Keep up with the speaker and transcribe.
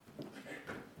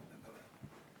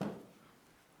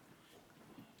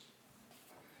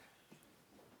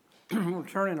We'll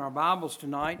turn in our Bibles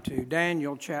tonight to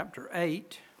Daniel chapter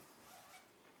 8.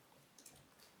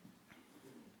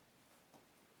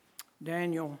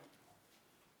 Daniel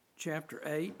chapter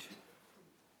 8.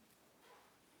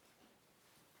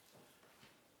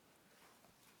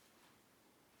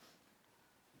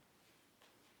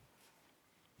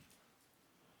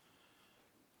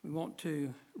 We want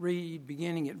to read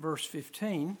beginning at verse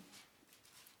 15.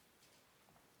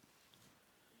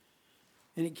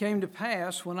 And it came to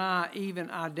pass, when I,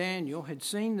 Daniel, had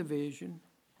seen the vision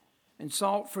and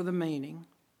sought for the meaning,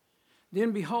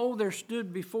 then behold, there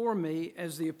stood before me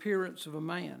as the appearance of a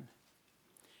man.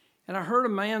 And I heard a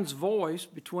man's voice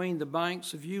between the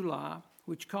banks of Ulai,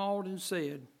 which called and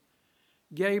said,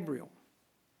 Gabriel,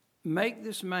 make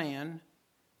this man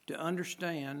to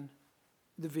understand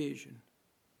the vision.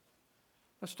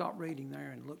 Let's stop reading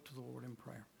there and look to the Lord in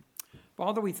prayer.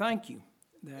 Father, we thank you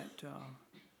that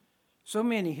so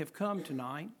many have come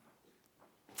tonight,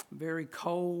 a very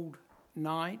cold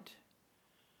night,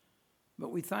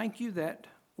 but we thank you that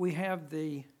we have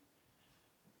the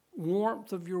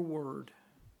warmth of your word,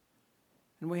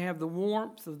 and we have the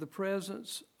warmth of the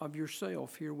presence of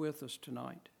yourself here with us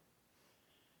tonight.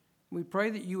 We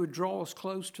pray that you would draw us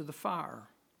close to the fire,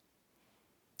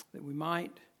 that we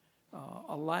might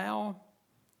allow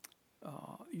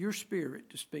your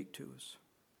Spirit to speak to us.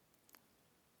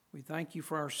 We thank you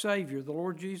for our Savior, the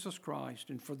Lord Jesus Christ,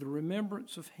 and for the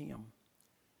remembrance of him.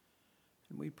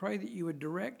 And we pray that you would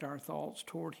direct our thoughts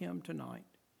toward him tonight.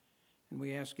 And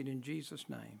we ask it in Jesus'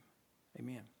 name.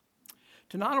 Amen.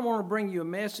 Tonight I want to bring you a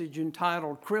message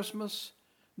entitled Christmas,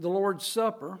 the Lord's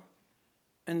Supper,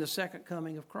 and the Second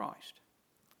Coming of Christ.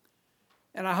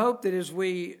 And I hope that as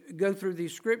we go through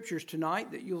these scriptures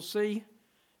tonight that you'll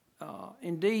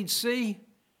indeed see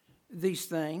these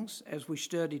things as we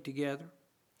study together.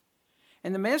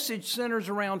 And the message centers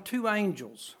around two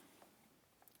angels.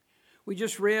 We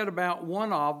just read about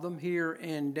one of them here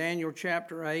in Daniel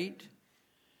chapter 8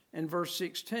 and verse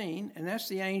 16, and that's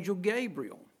the angel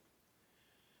Gabriel.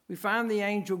 We find the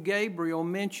angel Gabriel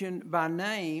mentioned by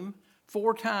name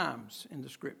 4 times in the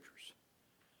scriptures.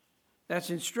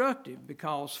 That's instructive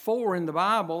because 4 in the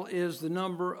Bible is the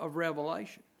number of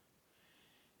revelation.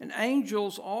 And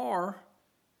angels are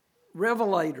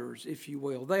revelators, if you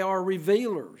will. They are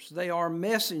revealers. They are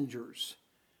messengers.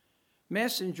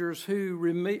 Messengers who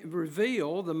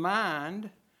reveal the mind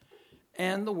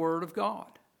and the Word of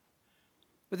God.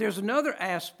 But there's another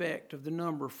aspect of the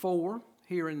number 4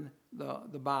 here in the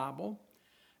Bible,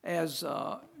 as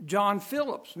John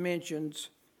Phillips mentions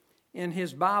in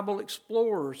his Bible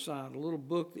Explorer site, a little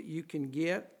book that you can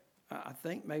get. I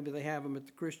think maybe they have them at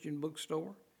the Christian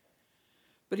bookstore.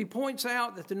 But he points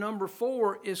out that the number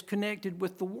 4 is connected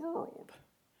with the world.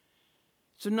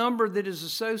 It's a number that is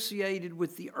associated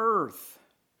with the earth.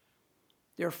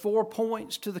 There are 4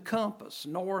 points to the compass,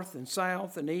 north and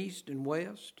south and east and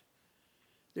west.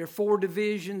 There are 4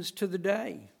 divisions to the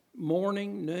day,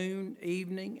 morning, noon,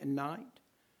 evening, and night.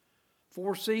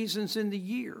 4 seasons in the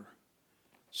year,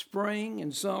 spring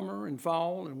and summer and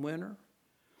fall and winter.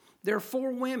 There are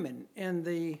 4 women in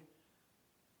the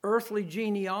earthly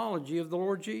genealogy of the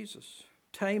Lord Jesus,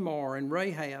 Tamar and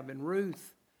Rahab and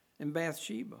Ruth and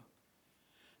Bathsheba.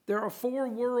 There are 4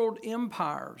 world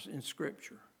empires in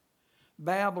Scripture,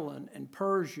 Babylon and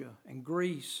Persia and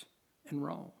Greece and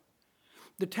Rome.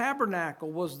 The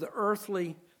tabernacle was the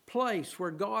earthly place where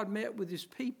God met with his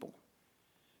people.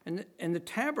 And in the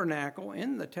tabernacle,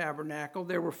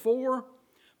 there were 4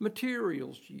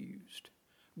 materials used: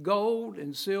 gold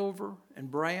and silver and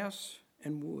brass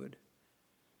and wood.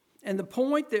 And the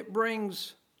point that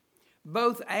brings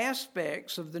both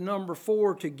aspects of the number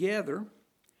 4 together,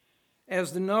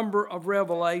 as the number of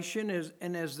revelation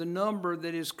and as the number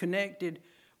that is connected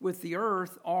with the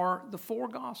earth, are the 4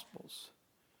 Gospels: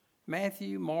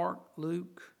 Matthew, Mark,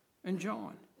 Luke, and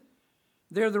John.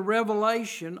 They're the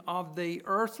revelation of the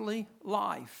earthly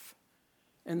life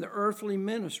and the earthly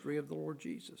ministry of the Lord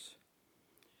Jesus.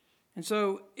 And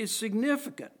so it's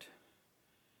significant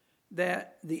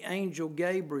that the angel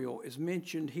Gabriel is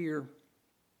mentioned here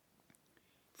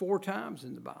 4 times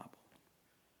in the Bible.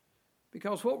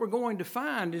 Because what we're going to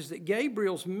find is that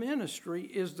Gabriel's ministry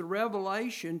is the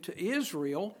revelation to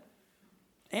Israel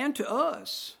and to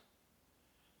us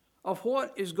of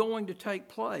what is going to take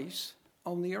place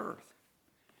on the earth.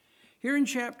 Here in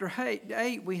chapter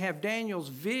 8, we have Daniel's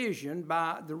vision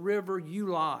by the river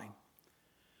Ulai.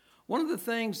 One of the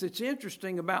things that's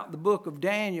interesting about the book of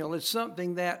Daniel is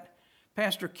something that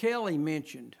Pastor Kelly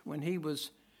mentioned when he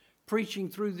was preaching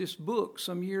through this book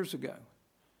some years ago.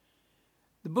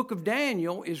 The book of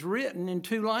Daniel is written in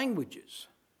 2 languages.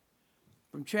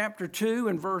 From chapter 2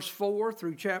 and verse 4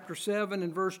 through chapter 7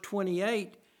 and verse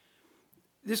 28,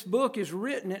 this book is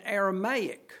written in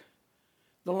Aramaic,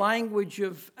 the language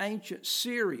of ancient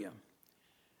Syria,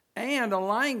 and a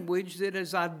language that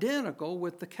is identical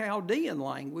with the Chaldean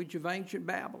language of ancient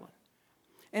Babylon.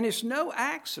 And it's no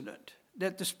accident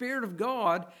that the Spirit of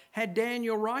God had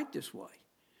Daniel write this way,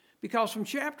 because from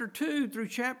chapter 2 through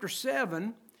chapter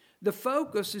 7, the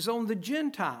focus is on the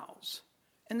Gentiles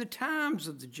and the times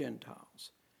of the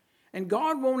Gentiles. And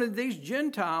God wanted these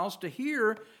Gentiles to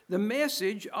hear the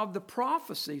message of the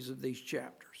prophecies of these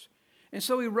chapters. And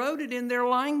so he wrote it in their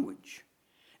language.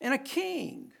 And a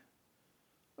king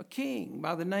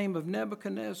by the name of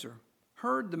Nebuchadnezzar,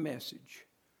 heard the message.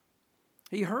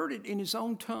 He heard it in his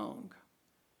own tongue,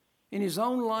 in his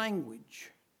own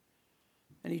language.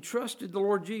 And he trusted the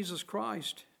Lord Jesus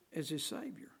Christ as his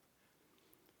Savior.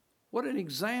 What an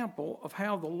example of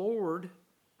how the Lord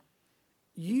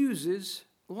uses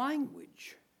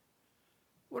language.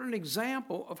 What an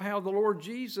example of how the Lord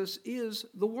Jesus is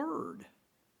the Word.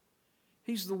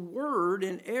 He's the Word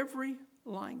in every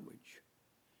language.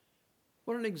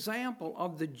 What an example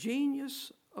of the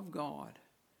genius of God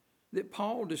that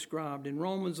Paul described in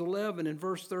Romans 11 and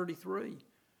verse 33,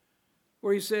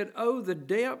 where he said, "Oh, the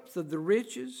depth of the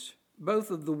riches,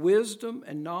 both of the wisdom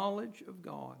and knowledge of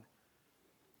God.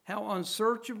 How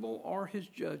unsearchable are his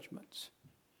judgments,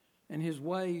 and his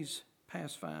ways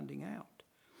past finding out."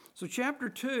 So chapter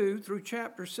 2 through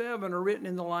chapter 7 are written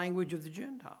in the language of the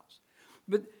Gentiles.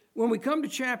 But when we come to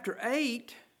chapter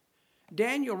 8,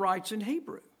 Daniel writes in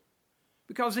Hebrew,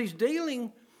 because he's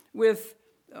dealing with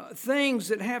things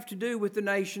that have to do with the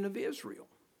nation of Israel.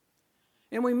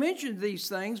 And we mentioned these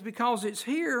things because it's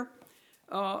here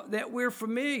that we're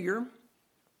familiar,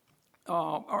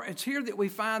 or it's here that we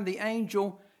find the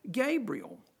angel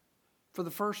Gabriel for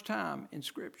the first time in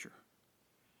Scripture,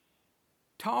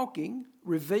 talking,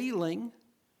 revealing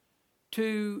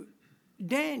to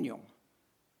Daniel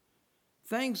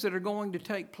things that are going to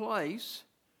take place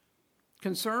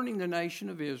concerning the nation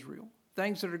of Israel,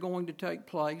 things that are going to take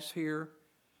place here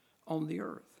on the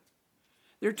earth.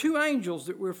 There are two angels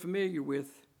that we're familiar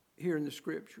with here in the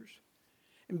Scriptures,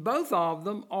 and both of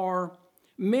them are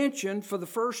mentioned for the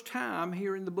first time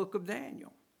here in the book of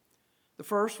Daniel. The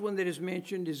first one that is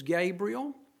mentioned is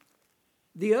Gabriel.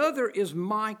 The other is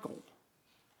Michael.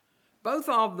 Both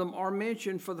of them are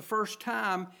mentioned for the first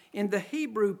time in the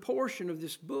Hebrew portion of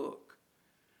this book.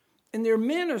 And their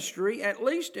ministry, at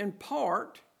least in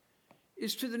part,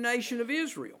 is to the nation of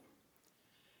Israel.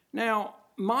 Now,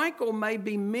 Michael may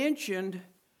be mentioned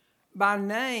by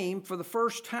name for the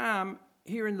first time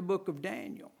here in the book of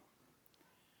Daniel.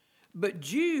 But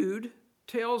Jude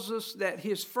tells us that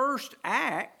his first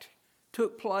act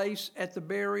took place at the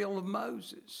burial of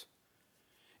Moses.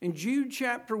 In Jude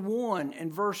chapter 1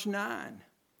 and verse 9,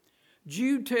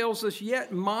 Jude tells us,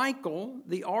 "Yet Michael,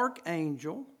 the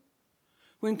archangel,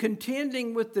 when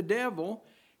contending with the devil,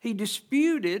 he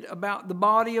disputed about the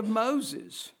body of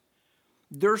Moses,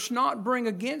 durst not bring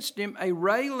against him a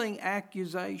railing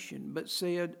accusation, but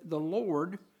said, The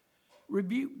Lord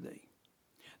rebuke thee."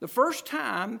 The first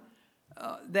time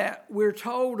that we're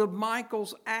told of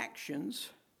Michael's actions,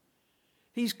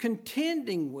 he's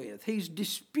contending with, he's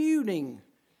disputing,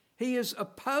 he is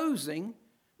opposing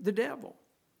the devil.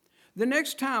 The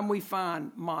next time we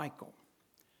find Michael,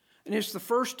 and it's the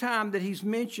first time that he's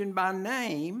mentioned by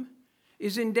name,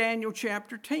 is in Daniel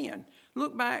chapter 10.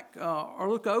 Look back or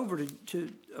look over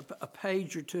to a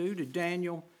page or two to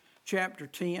Daniel chapter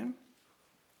 10.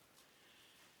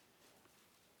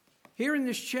 Here in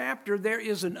this chapter, there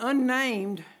is an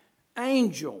unnamed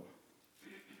angel,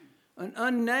 an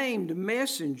unnamed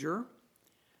messenger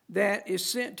that is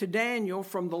sent to Daniel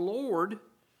from the Lord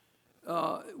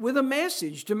with a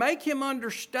message to make him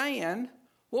understand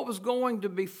what was going to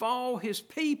befall his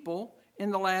people in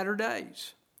the latter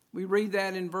days. We read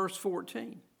that in verse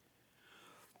 14.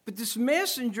 But this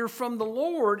messenger from the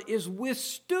Lord is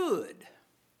withstood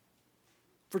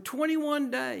for 21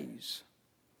 days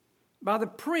by the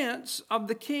prince of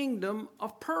the kingdom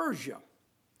of Persia.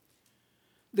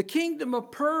 The kingdom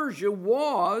of Persia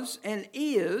was and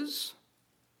is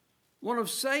one of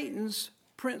Satan's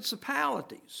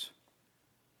principalities.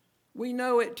 We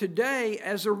know it today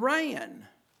as Iran.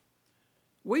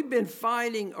 We've been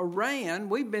fighting Iran.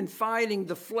 We've been fighting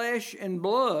the flesh and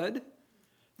blood,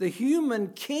 the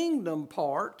human kingdom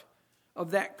part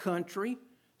of that country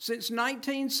since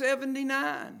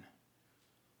 1979.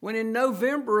 When in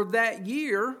November of that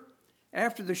year,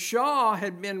 after the Shah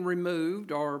had been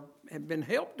removed, or had been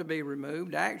helped to be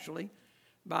removed actually,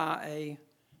 by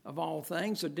of all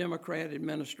things, a Democrat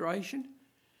administration,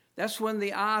 That's when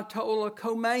the Ayatollah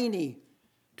Khomeini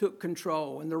took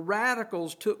control and the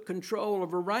radicals took control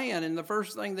of Iran. And the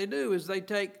first thing they do is they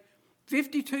take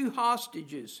 52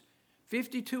 hostages,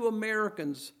 52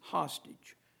 Americans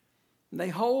hostage. And they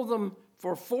hold them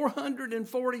for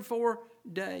 444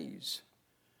 days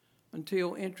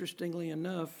until, interestingly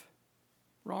enough,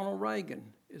 Ronald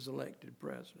Reagan is elected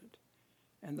president.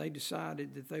 And they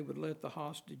decided that they would let the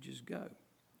hostages go.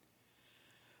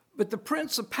 But the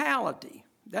principality,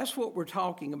 that's what we're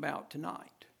talking about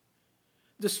tonight.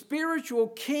 The spiritual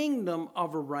kingdom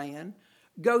of Iran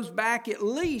goes back at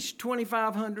least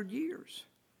 2,500 years.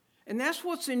 And that's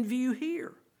what's in view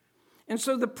here. And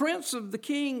so the prince of the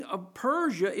king of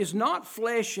Persia is not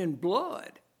flesh and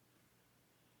blood.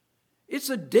 It's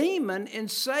a demon in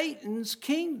Satan's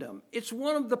kingdom. It's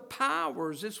one of the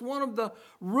powers. It's one of the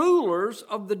rulers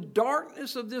of the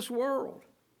darkness of this world.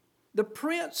 The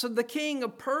prince of the king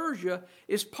of Persia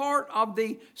is part of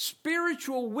the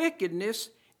spiritual wickedness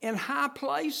in high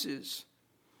places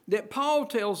that Paul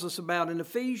tells us about in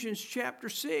Ephesians chapter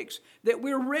 6 that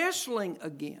we're wrestling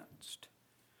against.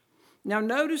 Now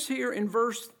notice here in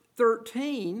verse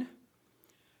 13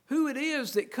 who it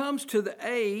is that comes to the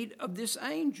aid of this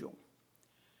angel.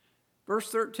 Verse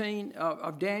 13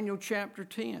 of Daniel chapter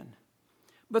 10.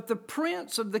 But the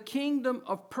prince of the kingdom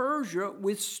of Persia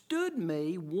withstood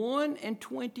me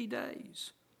 21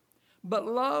 days. But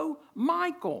lo,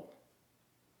 Michael,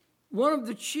 one of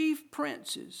the chief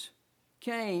princes,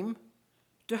 came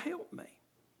to help me.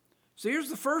 So here's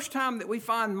the first time that we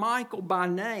find Michael by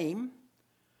name.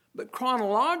 But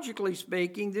chronologically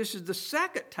speaking, this is the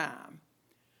second time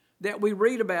that we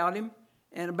read about him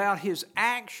and about his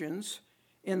actions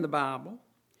in the Bible.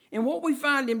 And what we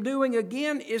find him doing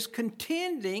again is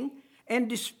contending and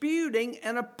disputing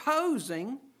and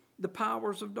opposing the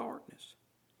powers of darkness.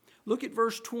 Look at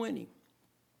verse 20.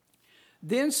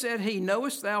 Then said he,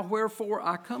 Knowest thou wherefore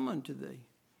I come unto thee?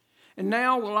 And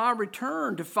now will I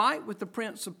return to fight with the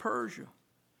prince of Persia.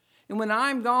 And when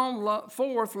I am gone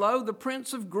forth, lo, the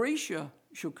prince of Grecia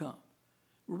shall come.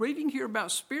 We're reading here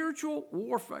about spiritual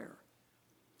warfare.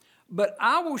 But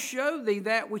I will show thee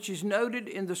that which is noted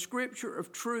in the scripture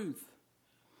of truth.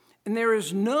 And there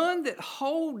is none that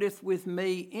holdeth with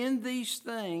me in these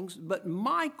things, but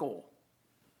Michael,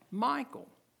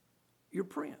 your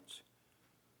prince.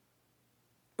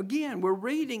 Again, we're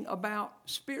reading about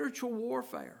spiritual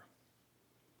warfare.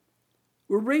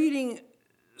 We're reading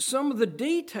some of the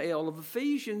detail of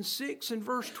Ephesians 6 and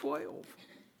verse 12,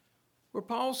 where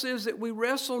Paul says that we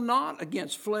wrestle not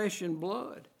against flesh and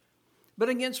blood, but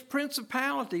against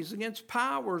principalities, against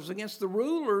powers, against the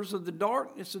rulers of the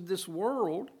darkness of this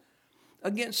world,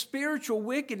 against spiritual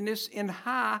wickedness in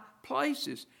high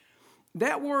places.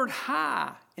 That word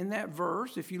high in that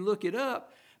verse, if you look it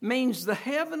up, means the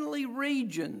heavenly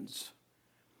regions.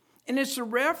 And it's a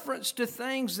reference to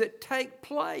things that take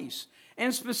place,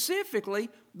 and specifically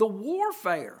the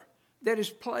warfare that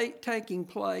is taking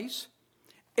place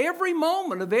every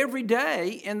moment of every day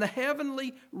in the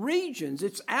heavenly regions.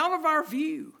 It's out of our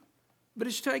view, but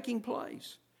it's taking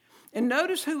place. And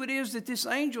notice who it is that this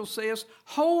angel says,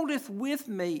 holdeth with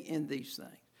me in these things.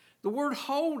 The word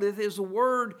holdeth is a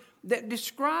word that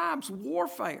describes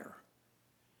warfare.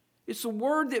 It's a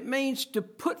word that means to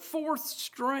put forth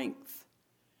strength.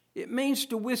 It means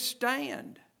to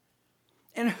withstand.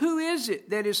 And who is it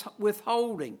that is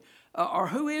withholding? Or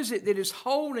who is it that is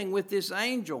holding with this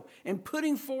angel and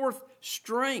putting forth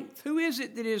strength? Who is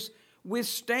it that is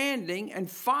withstanding and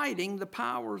fighting the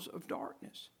powers of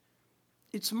darkness?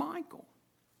 It's Michael.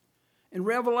 In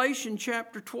Revelation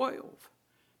chapter 12,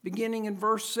 beginning in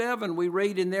verse 7, we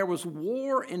read, And there was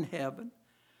war in heaven.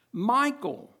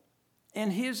 Michael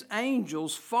and his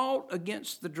angels fought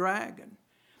against the dragon.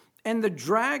 And the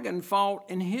dragon fought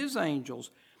and his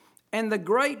angels. And the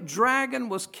great dragon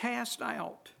was cast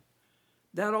out,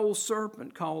 that old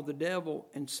serpent called the devil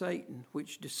and Satan,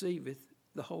 which deceiveth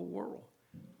the whole world.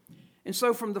 And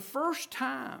so from the first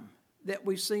time that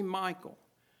we see Michael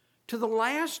to the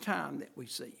last time that we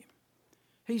see him,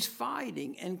 he's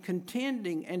fighting and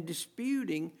contending and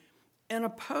disputing and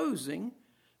opposing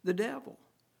the devil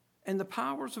and the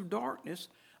powers of darkness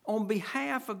on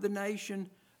behalf of the nation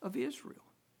of Israel.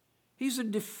 He's a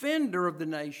defender of the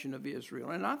nation of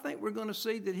Israel. And I think we're going to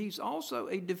see that he's also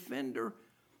a defender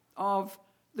of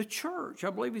the church. I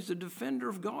believe he's a defender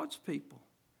of God's people.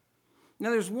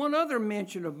 Now, there's one other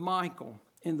mention of Michael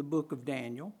in the book of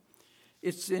Daniel.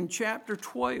 It's in chapter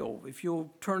 12. If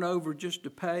you'll turn over just a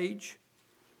page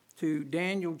to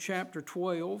Daniel chapter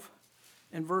 12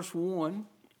 and verse 1.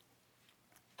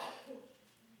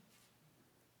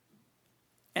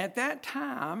 At that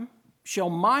time shall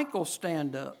Michael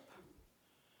stand up,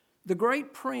 the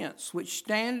great prince which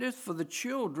standeth for the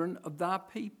children of thy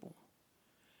people.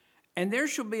 And there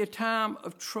shall be a time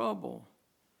of trouble,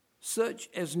 such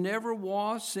as never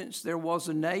was since there was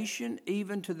a nation,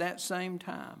 even to that same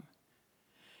time.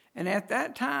 And at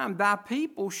that time thy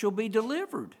people shall be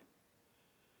delivered,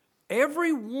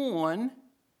 every one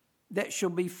that shall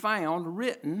be found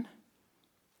written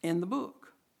in the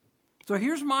book. So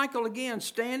here's Michael again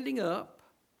standing up,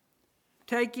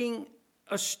 taking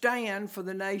a stand for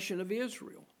the nation of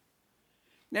Israel.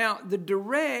 Now, the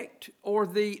direct or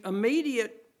the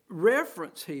immediate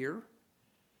reference here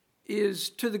is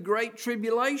to the Great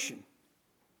Tribulation.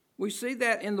 We see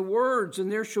that in the words, and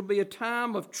there shall be a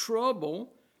time of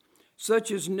trouble,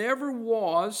 such as never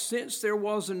was since there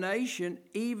was a nation,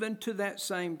 even to that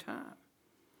same time.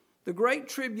 The Great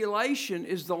Tribulation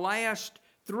is the last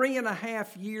 3.5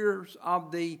 years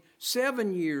of the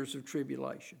 7 years of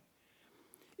tribulation.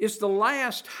 It's the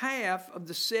last half of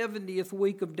the 70th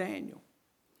week of Daniel.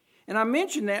 And I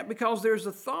mention that because there's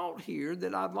a thought here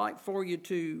that I'd like for you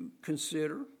to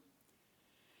consider,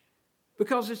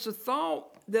 because it's a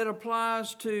thought that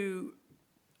applies to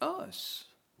us.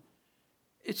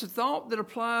 It's a thought that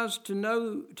applies to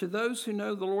those who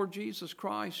know the Lord Jesus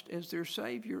Christ as their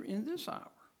Savior in this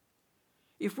hour.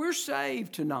 If we're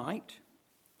saved tonight,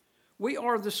 we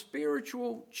are the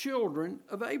spiritual children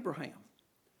of Abraham.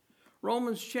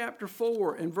 Romans chapter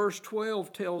 4 and verse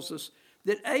 12 tells us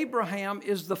that Abraham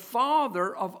is the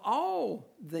father of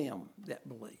all them that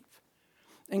believe.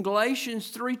 In Galatians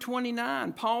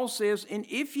 3:29, Paul says, "And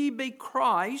if ye be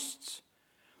Christ's,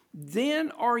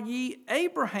 then are ye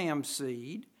Abraham's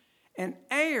seed and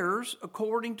heirs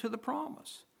according to the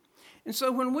promise." And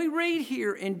so when we read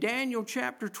here in Daniel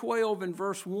chapter 12 and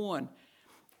verse 1,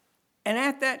 "And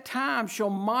at that time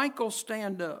shall Michael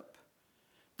stand up,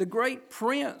 the great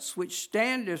prince which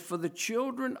standeth for the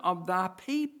children of thy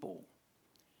people,"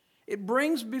 it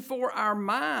brings before our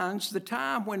minds the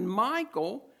time when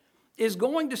Michael is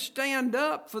going to stand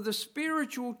up for the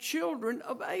spiritual children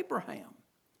of Abraham.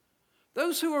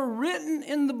 Those who are written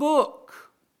in the book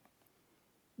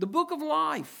of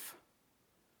life.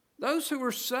 Those who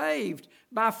are saved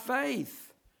by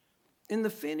faith in the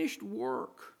finished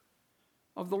work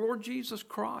of the Lord Jesus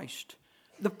Christ,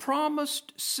 the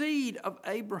promised seed of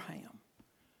Abraham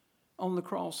on the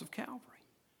cross of Calvary.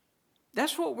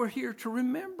 That's what we're here to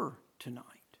remember tonight.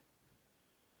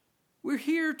 We're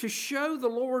here to show the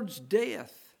Lord's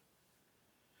death.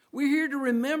 We're here to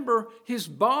remember his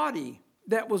body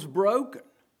that was broken.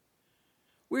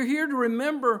 We're here to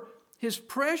remember his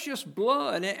precious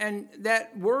blood, and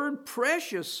that word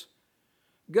precious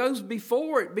goes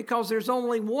before it because there's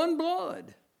only one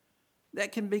blood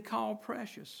that can be called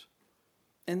precious,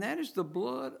 and that is the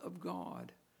blood of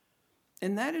God.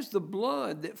 And that is the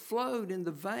blood that flowed in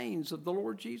the veins of the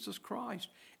Lord Jesus Christ.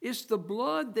 It's the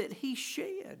blood that he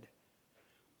shed.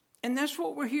 And that's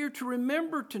what we're here to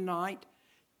remember tonight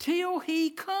till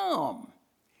he come.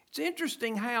 It's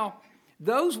interesting how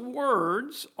those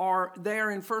words are there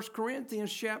in 1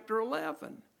 Corinthians chapter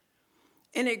 11.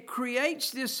 And it creates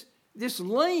this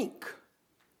link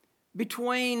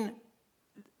between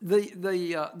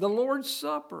the Lord's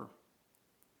Supper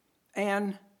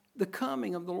and the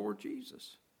coming of the Lord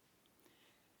Jesus.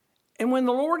 And when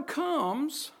the Lord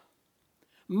comes,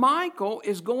 Michael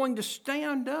is going to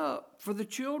stand up for the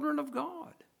children of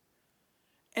God.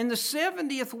 And the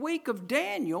 70th week of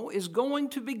Daniel is going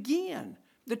to begin.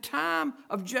 The time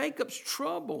of Jacob's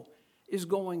trouble is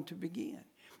going to begin.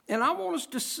 And I want us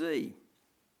to see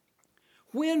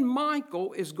when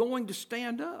Michael is going to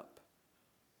stand up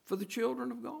for the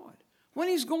children of God. When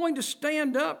he's going to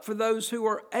stand up for those who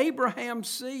are Abraham's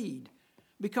seed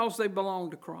because they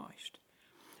belong to Christ.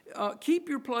 Keep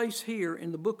your place here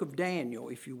in the book of Daniel,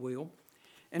 if you will,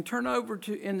 and turn over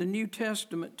to in the New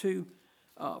Testament to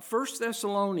 1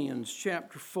 Thessalonians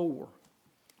chapter 4.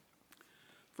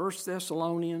 1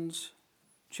 Thessalonians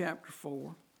chapter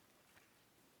 4.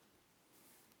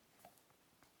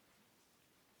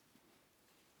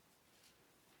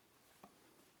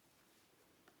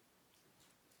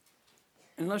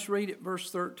 And let's read it, verse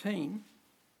 13.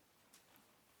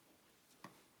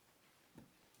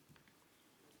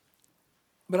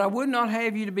 "But I would not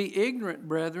have you to be ignorant,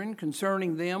 brethren,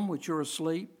 concerning them which are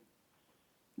asleep,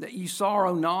 that ye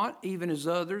sorrow not, even as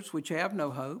others which have no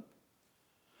hope.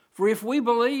 For if we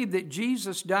believe that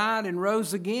Jesus died and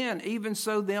rose again, even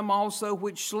so them also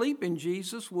which sleep in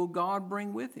Jesus will God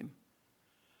bring with him.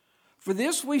 For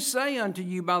this we say unto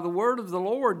you by the word of the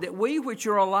Lord, that we which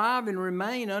are alive and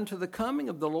remain unto the coming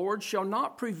of the Lord shall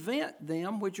not prevent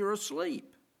them which are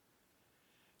asleep."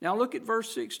 Now look at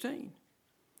verse 16.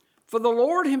 For the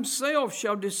Lord himself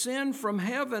shall descend from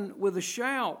heaven with a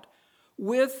shout,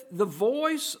 with the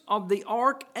voice of the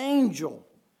archangel.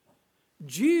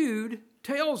 Jude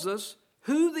tells us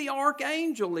who the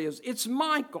archangel is. It's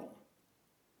Michael.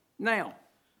 Now,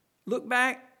 look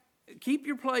back, keep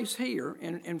your place here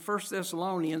in 1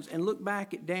 Thessalonians and look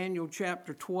back at Daniel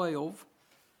chapter 12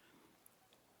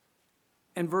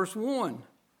 and verse 1.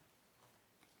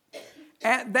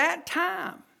 At that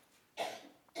time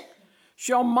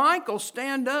shall Michael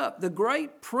stand up, the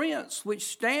great prince which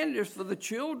standeth for the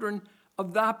children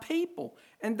of thy people.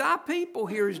 And thy people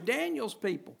here is Daniel's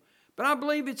people. But I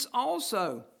believe it's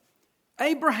also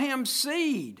Abraham's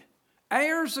seed,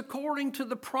 heirs according to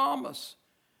the promise,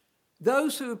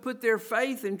 those who have put their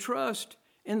faith and trust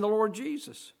in the Lord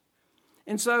Jesus.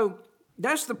 And so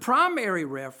that's the primary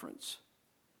reference,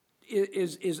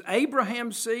 is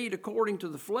Abraham's seed according to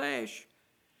the flesh.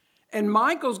 And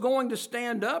Michael's going to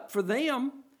stand up for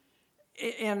them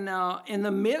in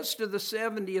the midst of the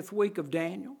 70th week of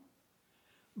Daniel.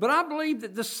 But I believe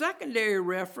that the secondary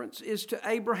reference is to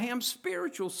Abraham's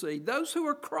spiritual seed, those who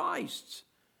are Christ's.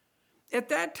 At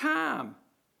that time,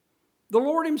 the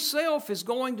Lord himself is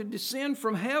going to descend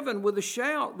from heaven with a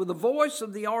shout, with the voice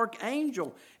of the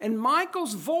archangel. And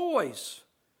Michael's voice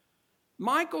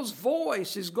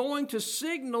is going to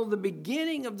signal the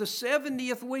beginning of the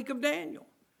 70th week of Daniel.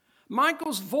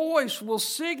 Michael's voice will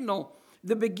signal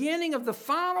the beginning of the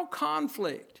final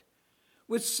conflict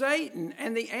with Satan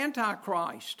and the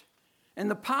Antichrist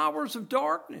and the powers of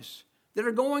darkness that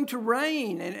are going to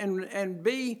reign and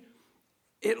be,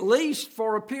 at least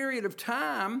for a period of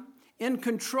time, in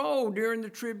control during the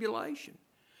tribulation.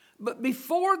 But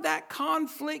before that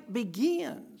conflict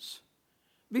begins,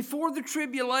 before the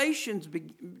tribulation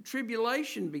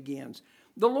begins,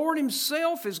 the Lord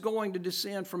himself is going to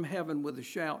descend from heaven with a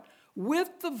shout, with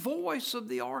the voice of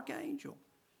the archangel.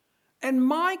 And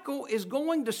Michael is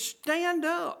going to stand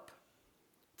up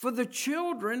for the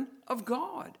children of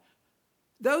God,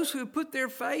 those who put their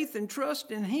faith and trust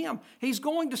in him. He's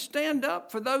going to stand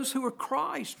up for those who are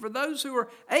Christ, for those who are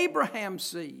Abraham's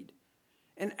seed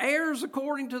and heirs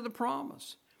according to the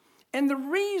promise. And the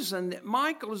reason that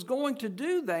Michael is going to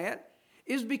do that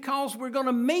is because we're going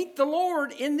to meet the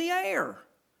Lord in the air.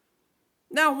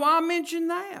 Now, why mention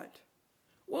that?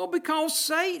 Well, because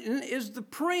Satan is the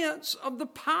prince of the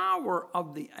power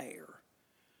of the air.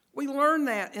 We learn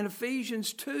that in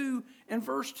Ephesians 2 and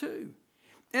verse 2.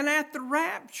 And at the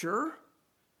rapture,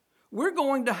 we're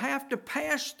going to have to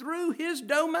pass through his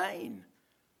domain.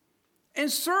 And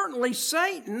certainly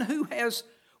Satan, who has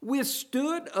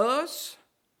withstood us,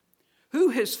 who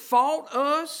has fought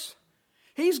us,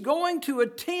 he's going to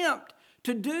attempt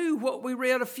to do what we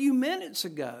read a few minutes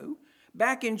ago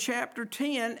back in chapter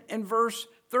 10 and verse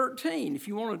 13. If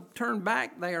you want to turn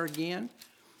back there again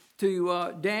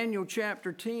to Daniel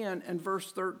chapter 10 and verse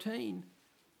 13.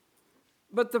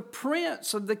 But the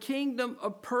prince of the kingdom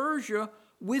of Persia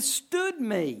withstood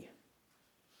me.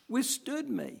 Withstood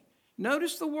me.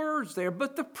 Notice the words there,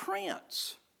 but the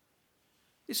prince.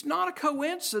 It's not a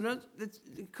coincidence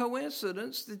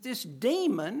that this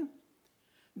demon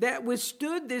that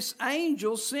withstood this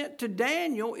angel sent to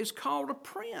Daniel is called a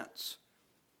prince.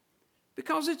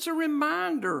 Because it's a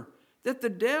reminder that the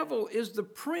devil is the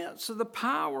prince of the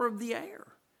power of the air.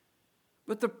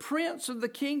 But the prince of the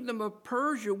kingdom of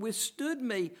Persia withstood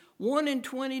me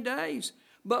 21 days.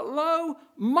 But lo,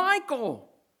 Michael,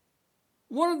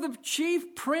 one of the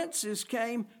chief princes,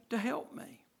 came to help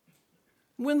me.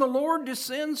 When the Lord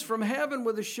descends from heaven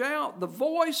with a shout, the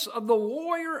voice of the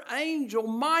warrior angel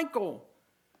Michael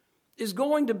is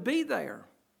going to be there.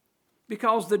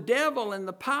 Because the devil and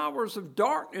the powers of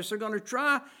darkness are going to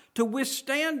try to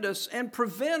withstand us and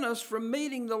prevent us from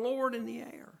meeting the Lord in the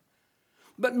air.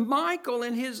 But Michael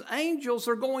and his angels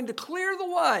are going to clear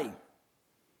the way.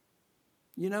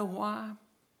 You know why?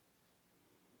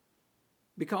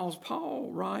 Because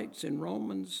Paul writes in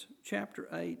Romans chapter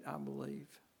 8, I believe,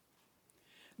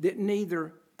 that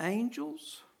neither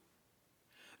angels,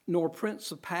 nor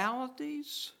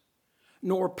principalities,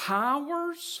 nor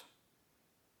powers.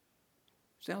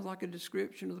 Sounds like a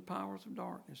description of the powers of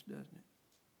darkness, doesn't it?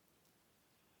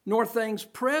 Nor things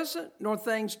present, nor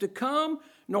things to come,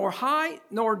 nor height,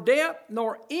 nor depth,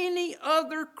 nor any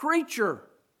other creature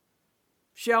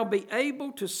shall be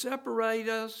able to separate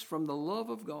us from the love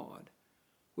of God,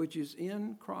 which is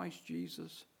in Christ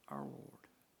Jesus our Lord.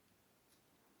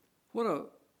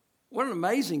 What an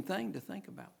amazing thing to think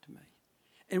about to me.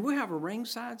 And we have a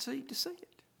ringside seat to see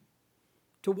it,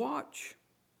 to watch.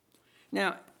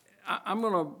 Now, I'm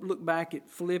going to look back at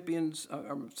Thessalonians,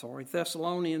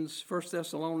 1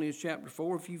 Thessalonians chapter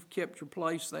 4, if you've kept your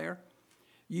place there.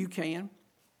 You can.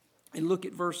 And look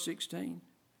at verse 16.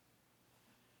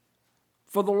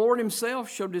 For the Lord himself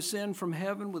shall descend from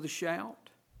heaven with a shout,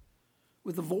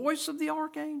 with the voice of the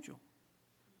archangel,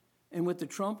 and with the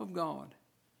trump of God.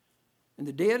 And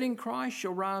the dead in Christ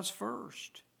shall rise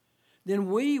first.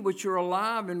 Then we which are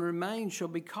alive and remain shall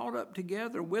be caught up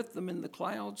together with them in the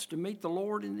clouds to meet the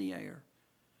Lord in the air.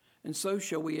 And so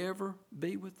shall we ever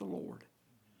be with the Lord.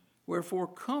 Wherefore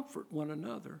comfort one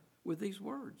another with these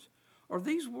words. Are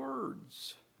these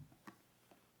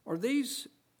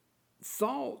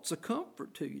thoughts a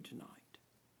comfort to you tonight?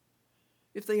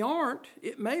 If they aren't,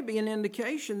 it may be an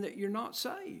indication that you're not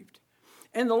saved.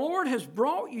 And the Lord has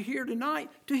brought you here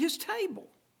tonight to his table.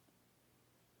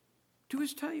 To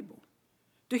his table.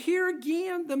 To hear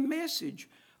again the message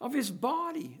of his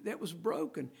body that was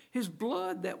broken, his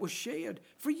blood that was shed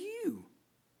for you.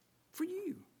 For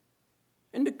you.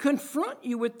 And to confront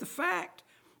you with the fact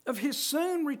of his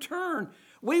soon return.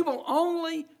 We will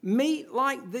only meet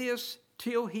like this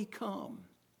till he come.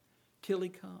 Till he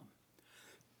come.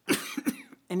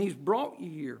 And he's brought you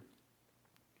here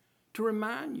to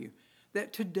remind you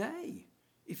that today,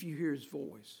 if you hear his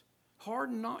voice,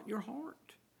 harden not your heart.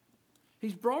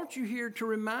 He's brought you here to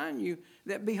remind you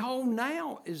that behold,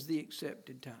 now is the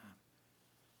accepted time.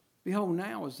 Behold,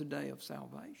 now is the day of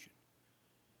salvation.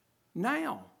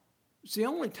 Now, it's the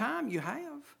only time you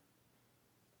have.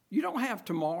 You don't have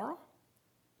tomorrow.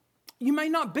 You may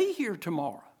not be here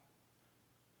tomorrow.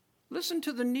 Listen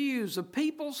to the news of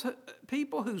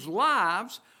people whose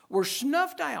lives were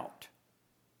snuffed out.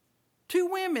 2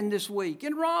 women this week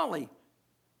in Raleigh,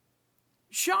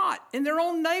 shot in their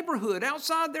own neighborhood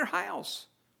outside their house.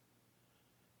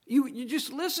 You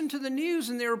just listen to the news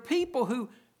and there are people who,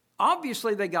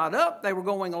 obviously they got up, they were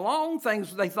going along,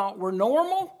 things they thought were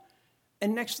normal,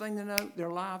 and next thing they know,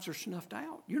 their lives are snuffed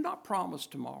out. You're not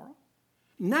promised tomorrow.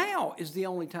 Now is the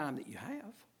only time that you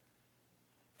have.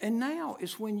 And now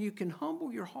is when you can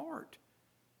humble your heart.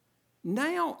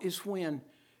 Now is when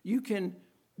you can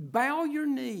bow your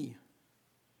knee.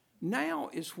 Now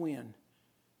is when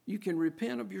you can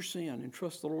repent of your sin and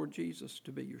trust the Lord Jesus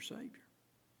to be your Savior.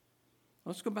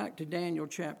 Let's go back to Daniel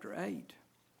chapter 8.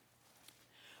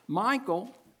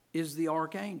 Michael is the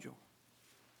archangel.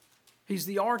 He's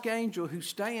the archangel who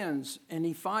stands and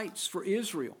he fights for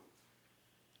Israel.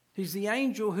 He's the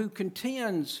angel who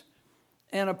contends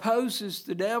and opposes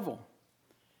the devil.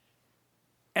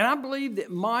 And I believe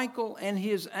that Michael and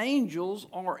his angels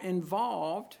are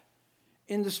involved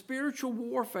in the spiritual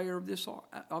warfare of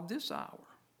this hour.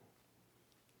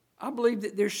 I believe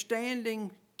that they're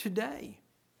standing today.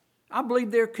 I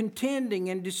believe they're contending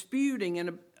and disputing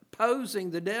and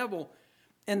opposing the devil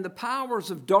and the powers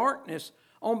of darkness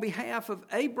on behalf of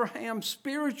Abraham's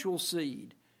spiritual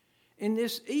seed in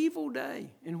this evil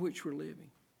day in which we're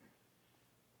living.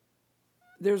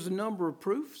 There's a number of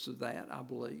proofs of that, I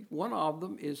believe. One of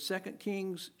them is 2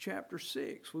 Kings chapter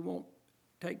 6. We won't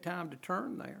take time to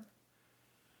turn there.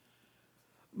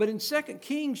 But in 2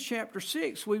 Kings chapter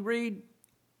 6, we read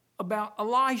about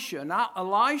Elisha. Now,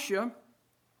 Elisha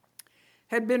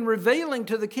had been revealing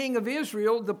to the king of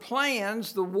Israel the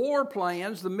plans, the war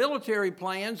plans, the military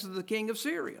plans of the king of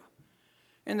Syria.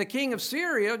 And the king of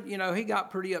Syria, he got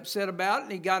pretty upset about it,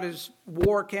 and he got his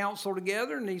war council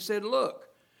together, and he said, look,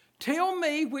 tell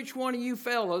me which one of you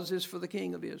fellows is for the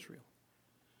king of Israel.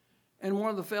 And one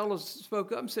of the fellows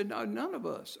spoke up and said, no, none of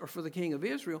us are for the king of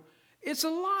Israel. It's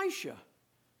Elisha.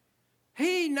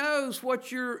 He knows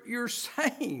what you're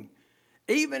saying.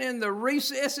 Even in the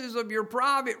recesses of your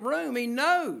private room, he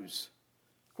knows.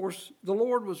 Of course, the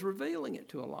Lord was revealing it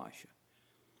to Elisha.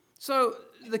 So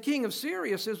the king of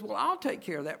Syria says, well, I'll take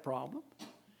care of that problem.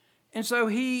 And so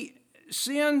he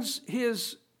sends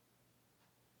his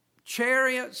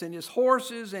chariots and his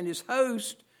horses and his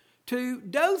host to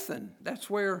Dothan. That's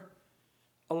where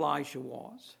Elisha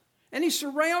was. And he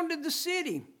surrounded the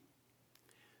city.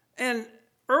 And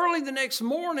early the next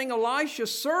morning,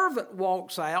 Elisha's servant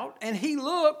walks out, and he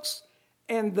looks,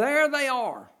 and there they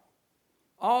are.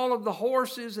 All of the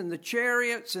horses and the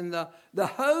chariots and the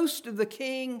host of the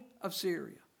king of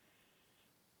Syria.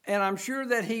 And I'm sure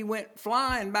that he went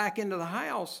flying back into the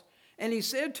house, and he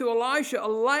said to Elisha,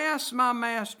 alas, my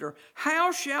master,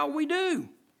 how shall we do?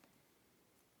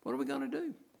 What are we going to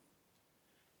do?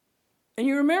 And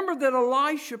you remember that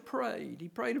Elisha prayed. He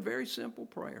prayed a very simple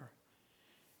prayer.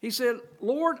 He said,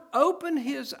 Lord, open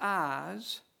his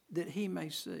eyes that he may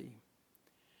see.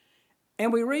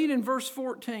 And we read in verse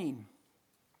 14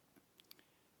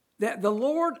 that the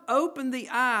Lord opened the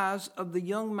eyes of the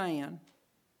young man,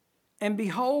 and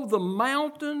behold, the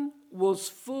mountain was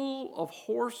full of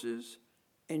horses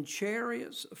and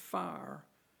chariots of fire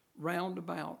round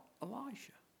about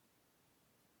Elisha.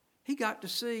 He got to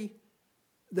see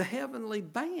the heavenly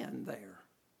band there.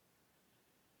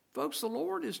 Folks, the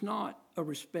Lord is not a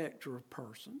respecter of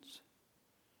persons.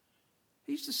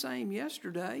 He's the same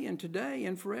yesterday and today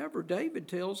and forever. David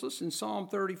tells us in Psalm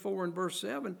 34 and verse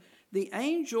 7, the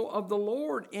angel of the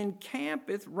Lord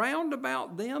encampeth round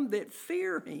about them that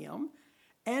fear him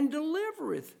and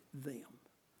delivereth them.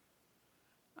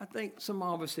 I think some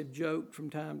of us have joked from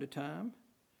time to time,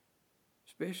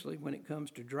 especially when it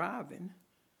comes to driving,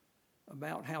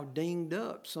 about how dinged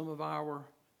up some of our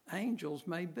angels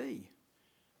may be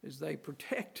as they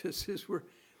protect us as we're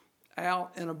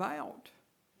out and about.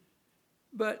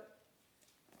 But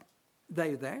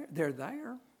they're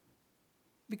there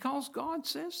because God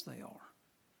says they are.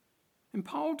 And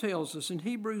Paul tells us in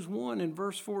Hebrews 1 and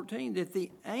verse 14 that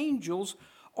the angels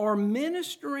are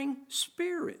ministering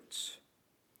spirits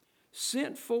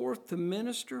sent forth to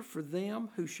minister for them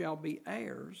who shall be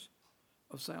heirs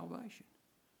of salvation.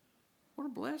 What a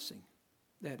blessing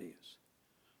that is.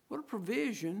 What a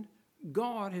provision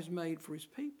God has made for his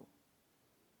people.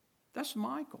 That's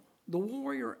Michael, the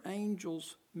warrior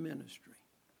angel's ministry.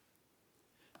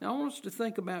 Now I want us to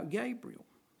think about Gabriel.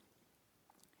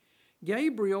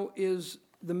 Gabriel is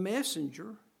the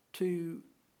messenger to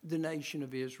the nation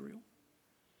of Israel.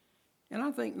 And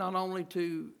I think not only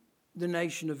to the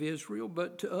nation of Israel,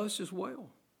 but to us as well.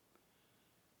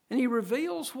 And he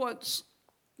reveals what's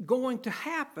going to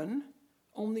happen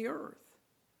on the earth.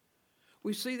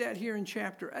 We see that here in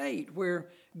chapter 8, where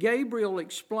Gabriel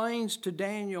explains to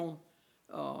Daniel's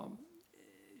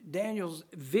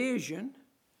vision,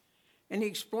 and he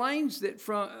explains that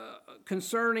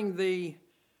concerning the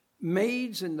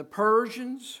Medes and the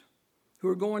Persians who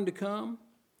are going to come.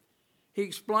 He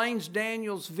explains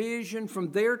Daniel's vision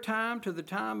from their time to the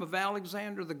time of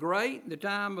Alexander the Great, the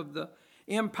time of the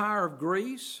Empire of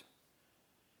Greece.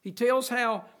 He tells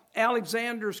how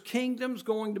Alexander's kingdom's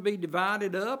going to be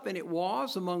divided up, and it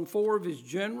was, among 4 of his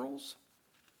generals.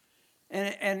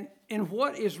 And in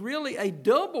what is really a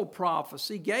double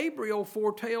prophecy, Gabriel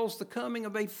foretells the coming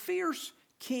of a fierce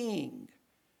king.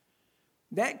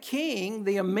 That king,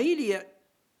 the immediate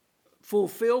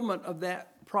fulfillment of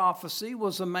that prophecy,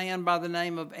 was a man by the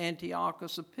name of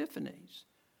Antiochus Epiphanes,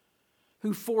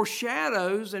 who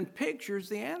foreshadows and pictures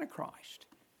the Antichrist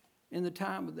in the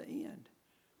time of the end.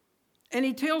 And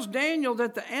he tells Daniel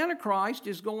that the Antichrist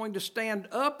is going to stand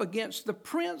up against the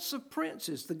Prince of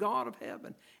Princes, the God of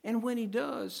heaven. And when he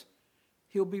does,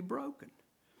 he'll be broken.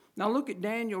 Now look at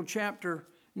Daniel chapter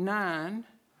 9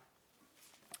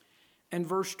 and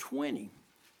verse 20.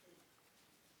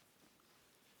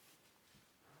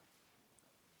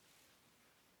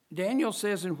 Daniel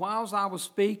says, "And whilst I was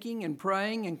speaking and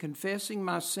praying and confessing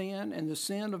my sin and the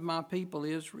sin of my people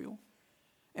Israel,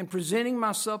 and presenting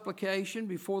my supplication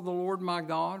before the Lord my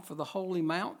God for the holy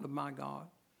mountain of my God,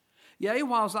 yea,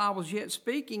 whilst I was yet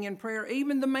speaking in prayer,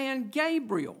 even the man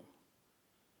Gabriel,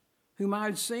 whom I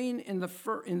had seen in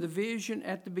the vision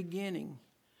at the beginning,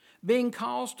 being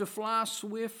caused to fly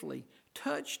swiftly,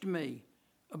 touched me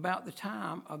about the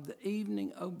time of the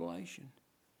evening oblation.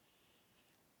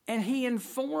 And he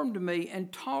informed me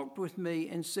and talked with me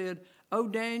and said, O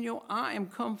Daniel, I am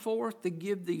come forth to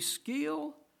give thee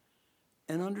skill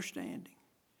and understanding."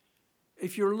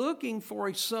 If you're looking for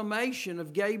a summation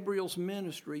of Gabriel's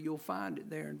ministry, you'll find it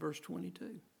there in verse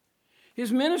 22.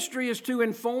 His ministry is to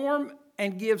inform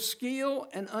and give skill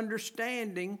and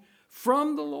understanding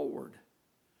from the Lord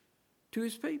to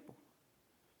his people.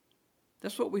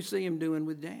 That's what we see him doing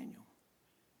with Daniel.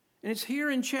 And it's here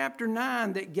in chapter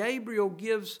 9 that Gabriel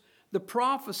gives the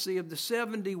prophecy of the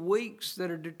 70 weeks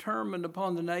that are determined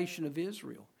upon the nation of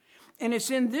Israel. And it's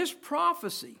in this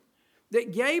prophecy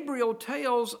that Gabriel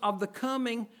tells of the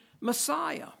coming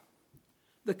Messiah.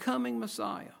 The coming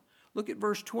Messiah. Look at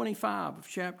verse 25 of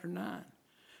chapter 9.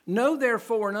 "Know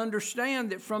therefore and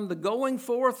understand that from the going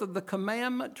forth of the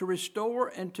commandment to restore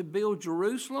and to build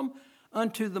Jerusalem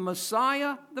unto the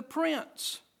Messiah the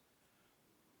Prince."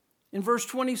 In verse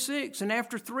 26, "And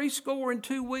after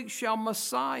 62 weeks shall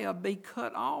Messiah be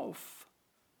cut off."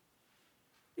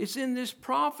 It's in this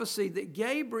prophecy that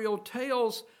Gabriel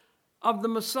tells of the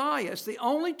Messiah. It's the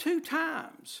only 2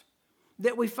 times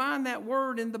that we find that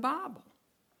word in the Bible.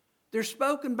 They're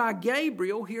spoken by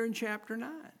Gabriel here in chapter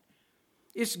 9.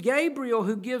 It's Gabriel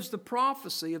who gives the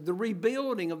prophecy of the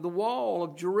rebuilding of the wall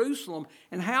of Jerusalem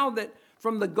and how that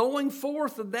from the going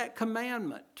forth of that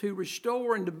commandment to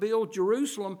restore and to build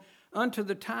Jerusalem unto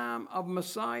the time of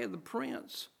Messiah the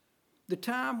Prince, the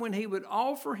time when he would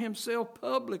offer himself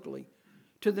publicly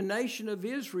to the nation of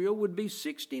Israel, would be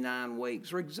 69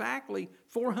 weeks, or exactly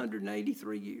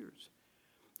 483 years.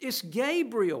 It's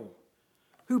Gabriel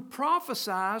who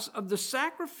prophesies of the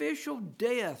sacrificial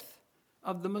death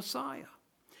of the Messiah.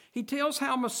 He tells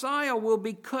how Messiah will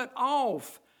be cut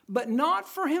off, but not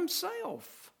for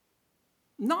himself.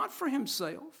 Not for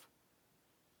himself.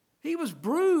 He was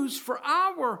bruised for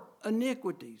our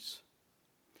iniquities.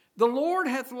 The Lord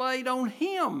hath laid on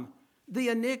him the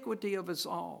iniquity of us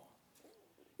all.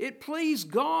 It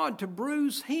pleased God to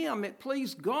bruise him. It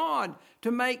pleased God to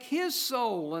make his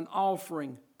soul an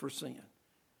offering for sin.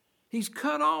 He's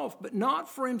cut off, but not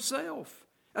for himself.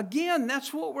 Again,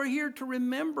 that's what we're here to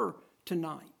remember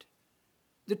tonight.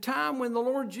 The time when the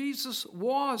Lord Jesus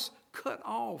was cut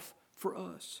off for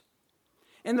us.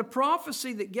 And the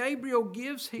prophecy that Gabriel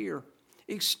gives here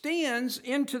extends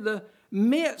into the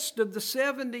midst of the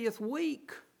 70th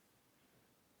week,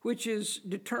 which is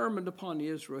determined upon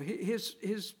Israel.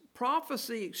 His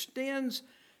prophecy extends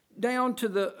down to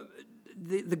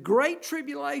the great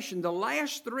tribulation, the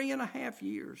last 3.5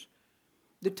 years,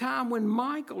 the time when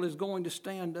Michael is going to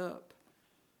stand up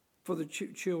for the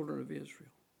children of Israel.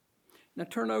 Now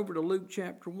turn over to Luke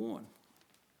chapter 1.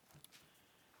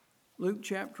 Luke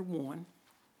chapter 1.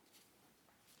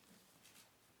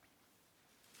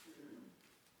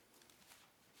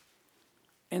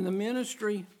 And the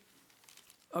ministry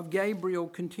of Gabriel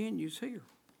continues here.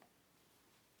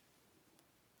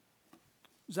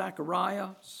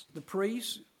 Zacharias, the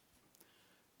priest,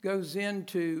 goes in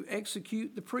to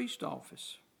execute the priest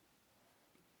office.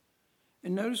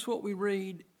 And notice what we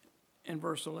read in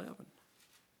verse 11.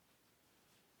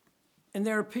 And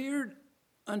there appeared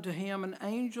unto him an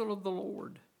angel of the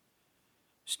Lord,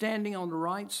 standing on the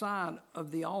right side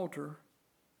of the altar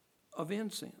of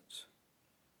incense.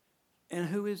 And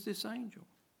who is this angel?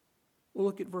 Well,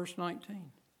 look at verse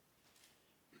 19.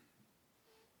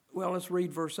 Well, let's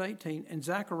read verse 18. And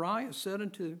Zacharias said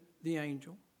unto the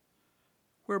angel,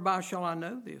 whereby shall I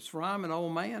know this? For I am an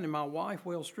old man, and my wife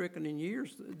well stricken in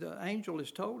years. The angel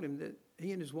has told him that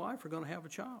he and his wife are going to have a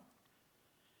child.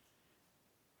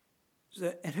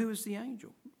 And who is the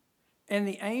angel? And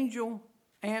the angel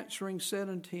answering said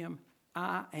unto him,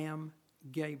 I am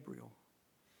Gabriel,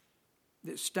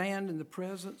 that stand in the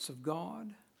presence of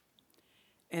God,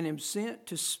 and am sent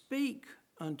to speak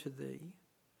unto thee,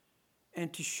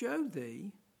 and to show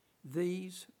thee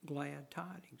these glad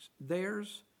tidings.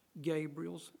 There's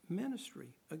Gabriel's ministry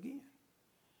again.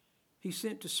 He's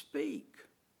sent to speak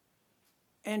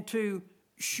and to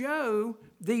show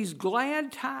these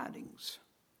glad tidings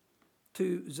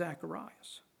to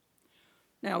Zacharias.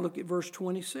 Now look at verse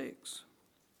 26.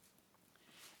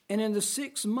 And in the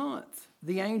 6th month,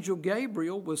 the angel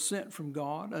Gabriel was sent from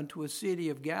God unto a city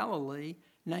of Galilee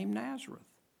named Nazareth,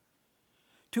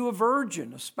 to a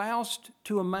virgin espoused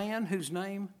to a man whose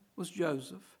name was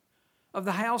Joseph, of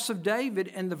the house of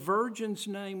David, and the virgin's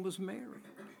name was Mary.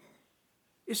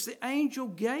 It's the angel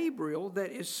Gabriel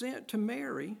that is sent to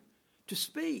Mary to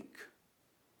speak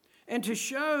and to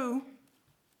show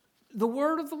the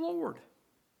word of the Lord.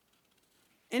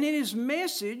 And in his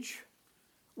message,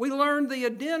 we learn the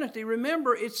identity.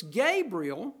 Remember, it's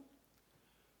Gabriel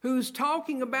who's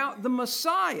talking about the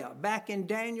Messiah back in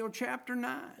Daniel chapter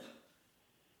 9.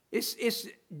 It's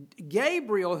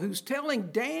Gabriel who's telling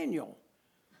Daniel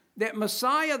that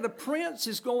Messiah the Prince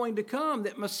is going to come,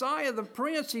 that Messiah the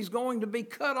Prince, he's going to be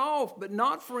cut off, but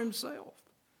not for himself.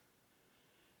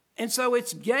 And so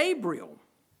it's Gabriel.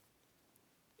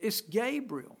 It's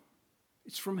Gabriel.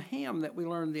 It's from him that we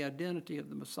learn the identity of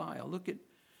the Messiah. Look at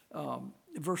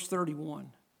verse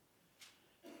 31.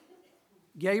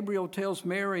 Gabriel tells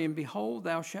Mary, and behold,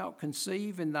 thou shalt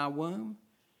conceive in thy womb,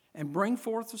 and bring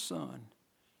forth a son,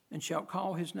 and shalt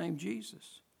call his name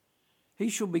Jesus. He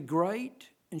shall be great,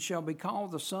 and shall be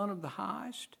called the Son of the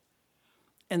Highest.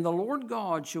 And the Lord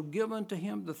God shall give unto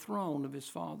him the throne of his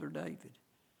father David.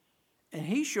 And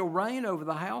he shall reign over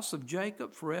the house of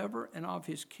Jacob forever, and of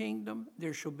his kingdom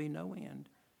there shall be no end.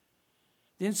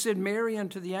 Then said Mary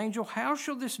unto the angel, how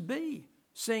shall this be,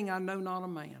 seeing I know not a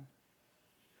man?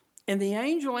 And the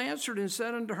angel answered and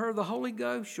said unto her, the Holy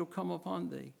Ghost shall come upon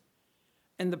thee,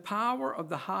 and the power of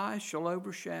the Highest shall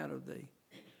overshadow thee.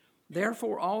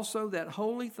 Therefore also that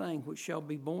holy thing which shall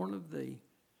be born of thee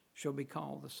shall be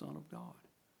called the Son of God.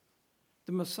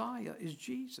 The Messiah is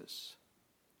Jesus.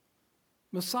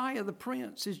 Messiah the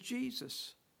Prince is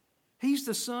Jesus. He's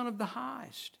the Son of the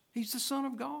Highest. He's the Son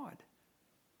of God.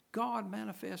 God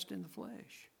manifest in the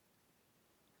flesh.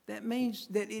 That means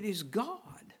that it is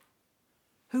God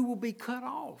who will be cut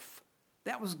off.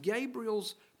 That was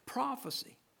Gabriel's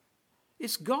prophecy.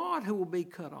 It's God who will be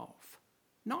cut off,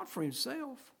 not for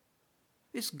himself.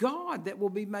 It's God that will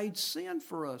be made sin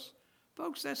for us.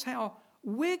 Folks, that's how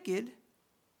wicked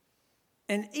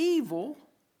and evil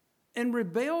and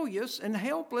rebellious and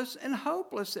helpless and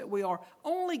hopeless that we are.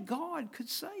 Only God could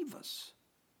save us.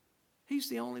 He's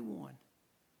the only one.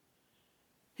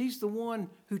 He's the one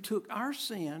who took our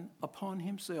sin upon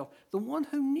himself, the one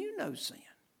who knew no sin,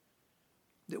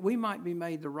 that we might be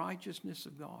made the righteousness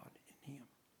of God in him.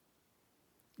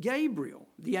 Gabriel,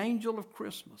 the angel of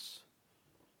Christmas,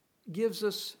 gives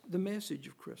us the message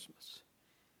of Christmas.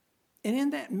 And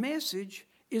in that message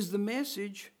is the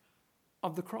message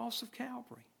of the cross of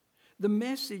Calvary, the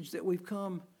message that we've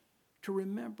come to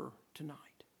remember tonight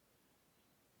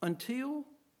until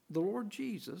the Lord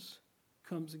Jesus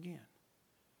comes again.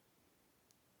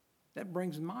 That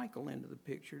brings Michael into the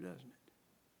picture, doesn't it?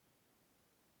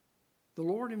 The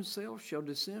Lord himself shall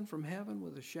descend from heaven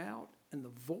with a shout and the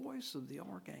voice of the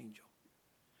archangel.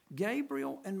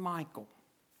 Gabriel and Michael.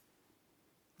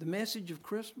 The message of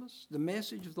Christmas, the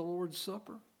message of the Lord's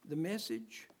Supper, the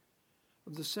message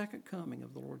of the second coming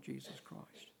of the Lord Jesus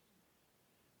Christ.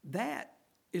 That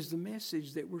is the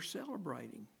message that we're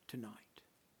celebrating tonight.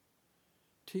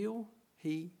 Till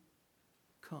he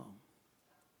come.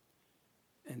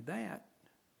 And that,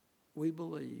 we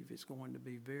believe, is going to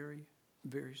be very,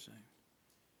 very soon.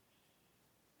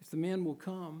 If the men will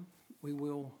come, we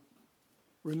will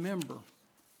remember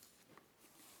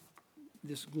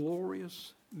this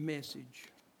glorious message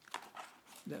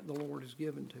that the Lord has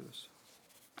given to us.